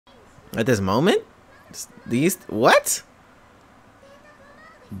At this moment? These what?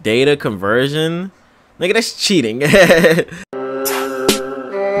 Data conversion? Nigga, that's cheating.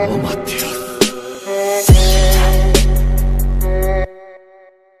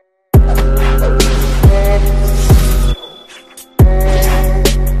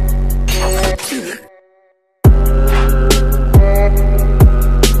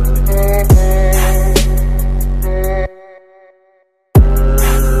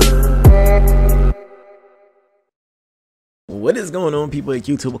 What is going on, people at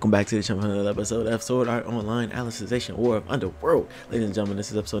YouTube? Welcome back to the channel for another episode of SWUAD Online Alicization War of Underworld. Ladies and gentlemen,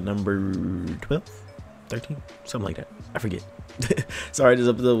 this is episode number 12, 13, something like that. I forget. Sorry, this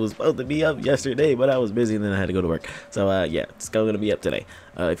episode was supposed to be up yesterday, but I was busy and then I had to go to work. So yeah, it's going to be up today.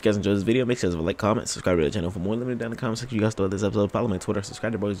 If you guys enjoyed this video, make sure to like, comment, subscribe to the channel for more. Let me know down in the comment section you guys thought this episode. Follow my Twitter,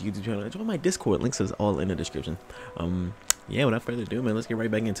 subscribe to Bro's YouTube channel, and join my Discord. Links is all in the description. Yeah, without further ado, man, let's get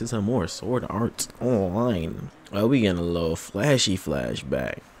right back into some more Sword Art Online. Oh, we getting a little flashy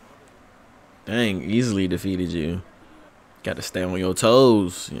flashback. Dang, easily defeated you. Got to stay on your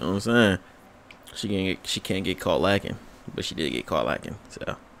toes. You know what I'm saying? She can't get caught lacking, but she did get caught lacking.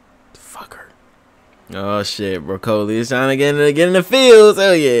 So, fuck her. Oh shit, Broccoli is trying to get in the fields.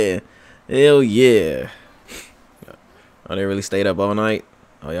 Hell yeah, hell yeah. Oh, they really stayed up all night.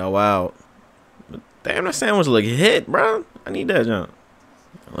 Oh, y'all wild. Damn, that sandwich look hit, bro. I need that junk.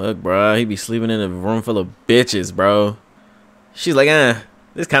 Look, bro, he be sleeping in a room full of bitches, bro. She's like,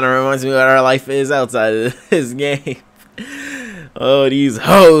 this kind of reminds me of what our life is outside of this game. Oh, these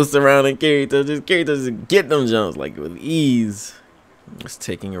hoes surrounding Kirito. Just get them jumps like with ease. He's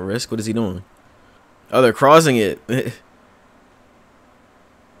taking a risk. What is he doing? Oh, they're crossing it.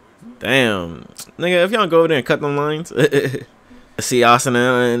 Damn. Nigga, if y'all go over there and cut them lines. See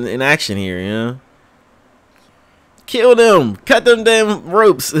Asuna in action here, you know? Kill them! Cut them damn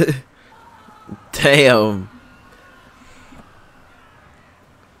ropes! Damn.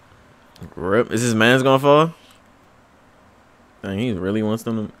 Rip. Is his man's gonna fall? Dang, he really wants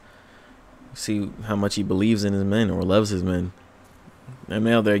them to see how much he believes in his men or loves his men. That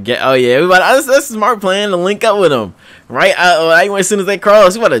man out there oh yeah, that's a smart plan to link up with him. Right? As soon as they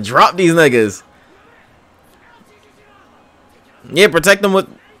cross, we about to drop these niggas. Yeah, protect them with.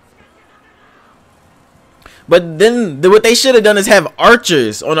 But then what they should have done is have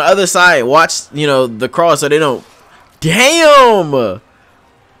archers on the other side watch, you know, the cross so they don't. Damn,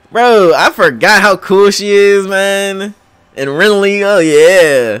 bro, I forgot how cool she is, man. And Renly, oh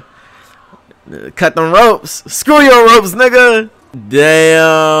yeah, cut them ropes. Screw your ropes, nigga.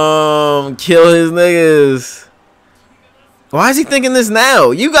 Damn, kill his niggas. Why is he thinking this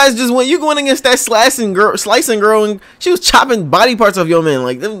now? You guys just went. You going against that slicing girl, and she was chopping body parts off your man.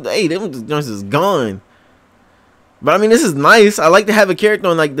 Like, them joints is gone. But I mean, this is nice. I like to have a character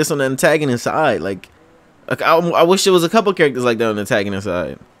on like this on the antagonist side. Like, I wish there was a couple characters like that on the antagonist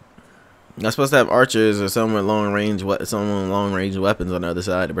side. I'm supposed to have archers or someone long range weapons on the other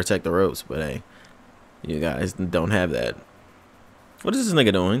side to protect the ropes. But hey, you guys don't have that. What is this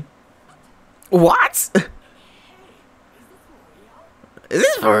nigga doing? What? Is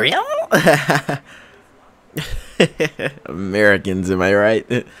this for real? Americans, am I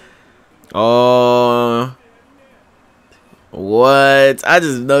right? Oh, what? I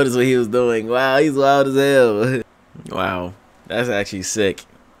just noticed what he was doing. Wow, he's wild as hell. Wow, that's actually sick.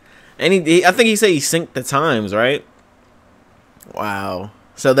 And I think he said he synced the times, right? Wow.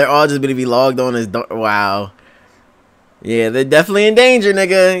 So they're all just gonna be logged on as wow. Yeah, they're definitely in danger,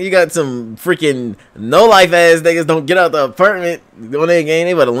 nigga. You got some freaking no-life ass niggas don't get out the apartment on that game.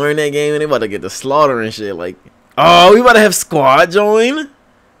 They about to learn that game and they about to get the slaughter and shit. Like, oh, we about to have SWUAD join?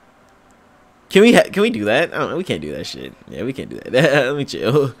 Can we do that? I don't know. We can't do that shit. Yeah, we can't do that. Let me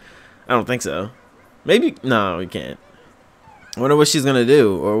chill. I don't think so. Maybe. No, we can't. I wonder what she's gonna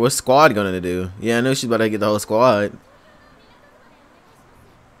do. Or what's SWUAD gonna do. Yeah, I know she's about to get the whole squad.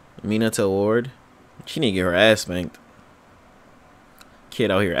 Mina to Ward. She need to get her ass spanked. Kid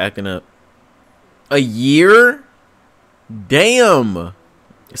out here acting up. A year? Damn.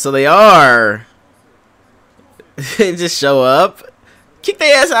 So they are. They just show up. Kick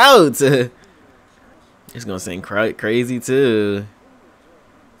their ass out. It's gonna sing crazy too.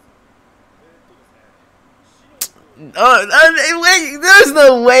 Wait, there's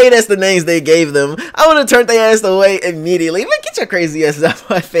no way that's the names they gave them. I would have turned their ass away immediately. Man, get your crazy ass out of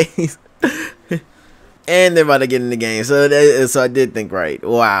my face. And they're about to get in the game, so I did think right.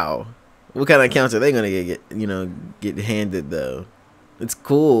 Wow, what kind of accounts are they gonna get handed though? It's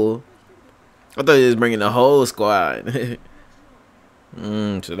cool. I thought you was bringing the whole squad.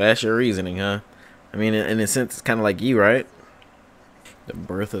 So that's your reasoning, huh? I mean, in a sense, it's kind of like you, right? The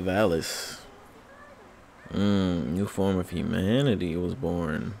birth of Alice. New form of humanity was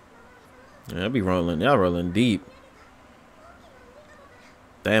born. Yeah, I be rolling. Y'all rolling deep.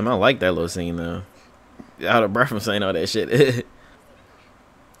 Damn, I like that little scene though. Out of breath from saying all that shit.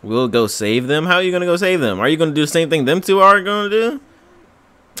 We'll go save them. How are you gonna go save them? Are you gonna do the same thing them two are gonna do?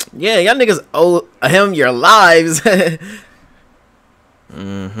 Yeah, y'all niggas owe him your lives. Yeah,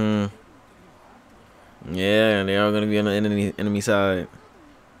 they are gonna be on the enemy side.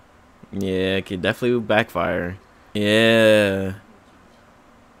 Yeah, it could definitely backfire. Yeah.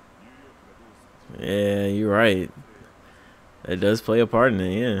 Yeah, you're right. It does play a part in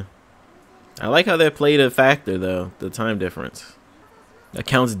it, yeah. I like how they played a factor though, the time difference.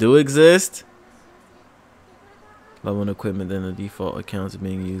 Accounts do exist. Level and equipment, then the default accounts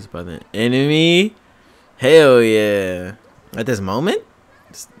being used by the enemy. Hell yeah. At this moment?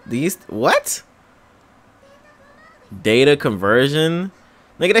 These what? Data conversion?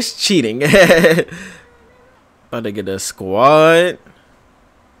 Nigga, that's cheating. About to get a squad.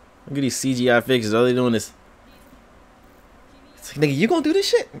 Look at these CGI fixtures. All they doing is it's like, nigga, you gonna do this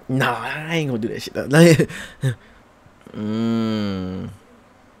shit? Nah, I ain't gonna do that shit.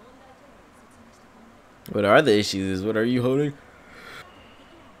 What are the issues? What are you holding?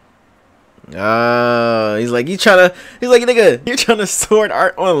 He's like, he's like, nigga, you're trying to sword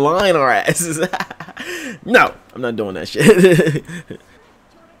art online our asses. No, I'm not doing that shit.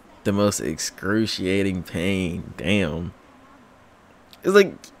 The most excruciating pain. Damn. It's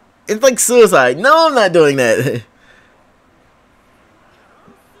like suicide. No, I'm not doing that.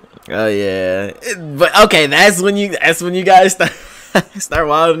 Oh yeah. But okay, that's when you guys start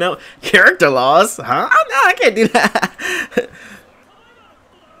wilding out. Character loss, huh? No, I can't do that.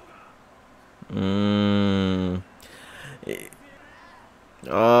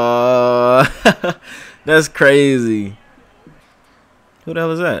 Oh, that's crazy. Who the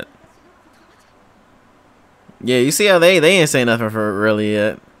hell is that? Yeah, you see how they ain't say nothing for really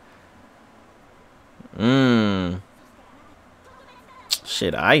yet.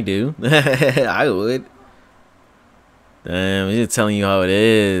 Shit, I do. I would. Damn, he's just telling you how it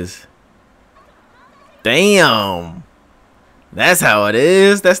is. Damn. That's how it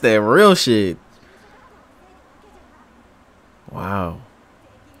is. That's that real shit. Wow.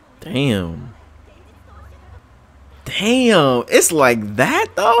 Damn. Damn. It's like that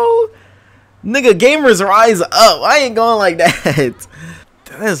though? Nigga, gamers rise up. I ain't going like that.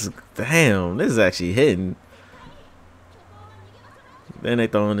 That's damn. This is actually hitting. Then they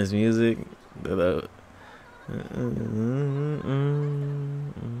throwing this music. I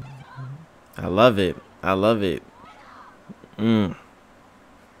love it. I love it. I'm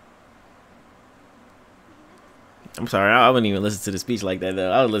sorry, I wouldn't even listen to the speech like that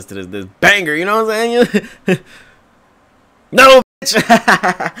though. I would listen to this banger, you know what I'm saying? No, bitch.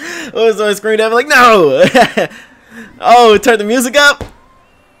 Oh, so I screamed at me like, no. Oh, turn the music up.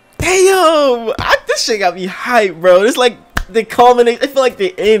 Damn, this shit got me hyped, bro. It's like the culmination. I feel like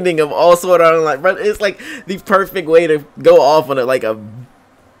the ending of all SWORD Art Online, bro. It's like the perfect way to go off on it, like a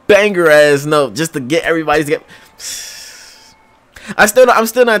banger ass note, just to get everybody to get. I'm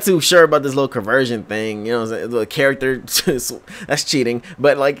still not too sure about this little conversion thing. You know what I'm saying? The character, that's cheating.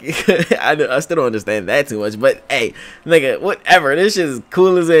 But like, I still don't understand that too much. But hey, nigga, whatever. This shit is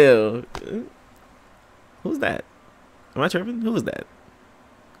cool as hell. Who's that? Am I tripping? Who is that?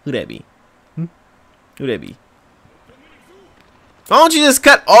 Who that be? Who that be? Why don't you just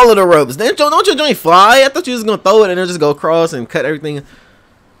cut all of the ropes? Don't your joint fly? I thought you was gonna throw it and then just go across and cut everything.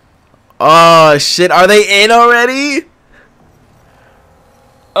 Oh shit! Are they in already?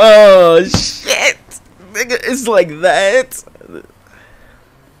 Oh shit! Nigga, it's like that.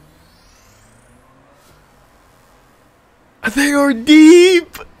 They are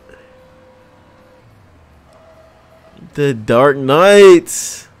deep. The Dark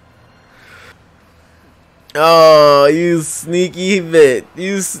Knights. Oh, you sneaky bit.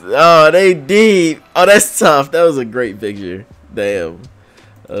 Oh, they deep. Oh, that's tough. That was a great picture. Damn.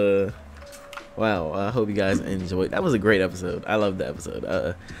 Wow, I hope you guys enjoyed. That was a great episode. I love the episode.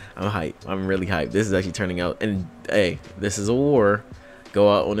 I'm hyped. I'm really hyped. This is actually turning out. And hey, this is a war.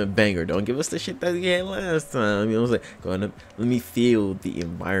 Go out on a banger. Don't give us the shit that we had last time. You know what I'm saying? Go on up. Let me feel the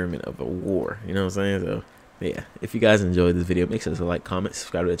environment of a war. You know what I'm saying? So yeah, if you guys enjoyed this video, make sure to like, comment,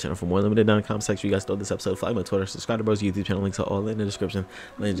 subscribe to the channel for more limited down in the comment section. You guys thought this episode, follow my Twitter, subscribe to Bro's YouTube channel, links are all in the description.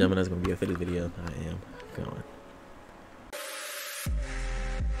 Ladies and gentlemen, that's gonna be it for this video. I am going.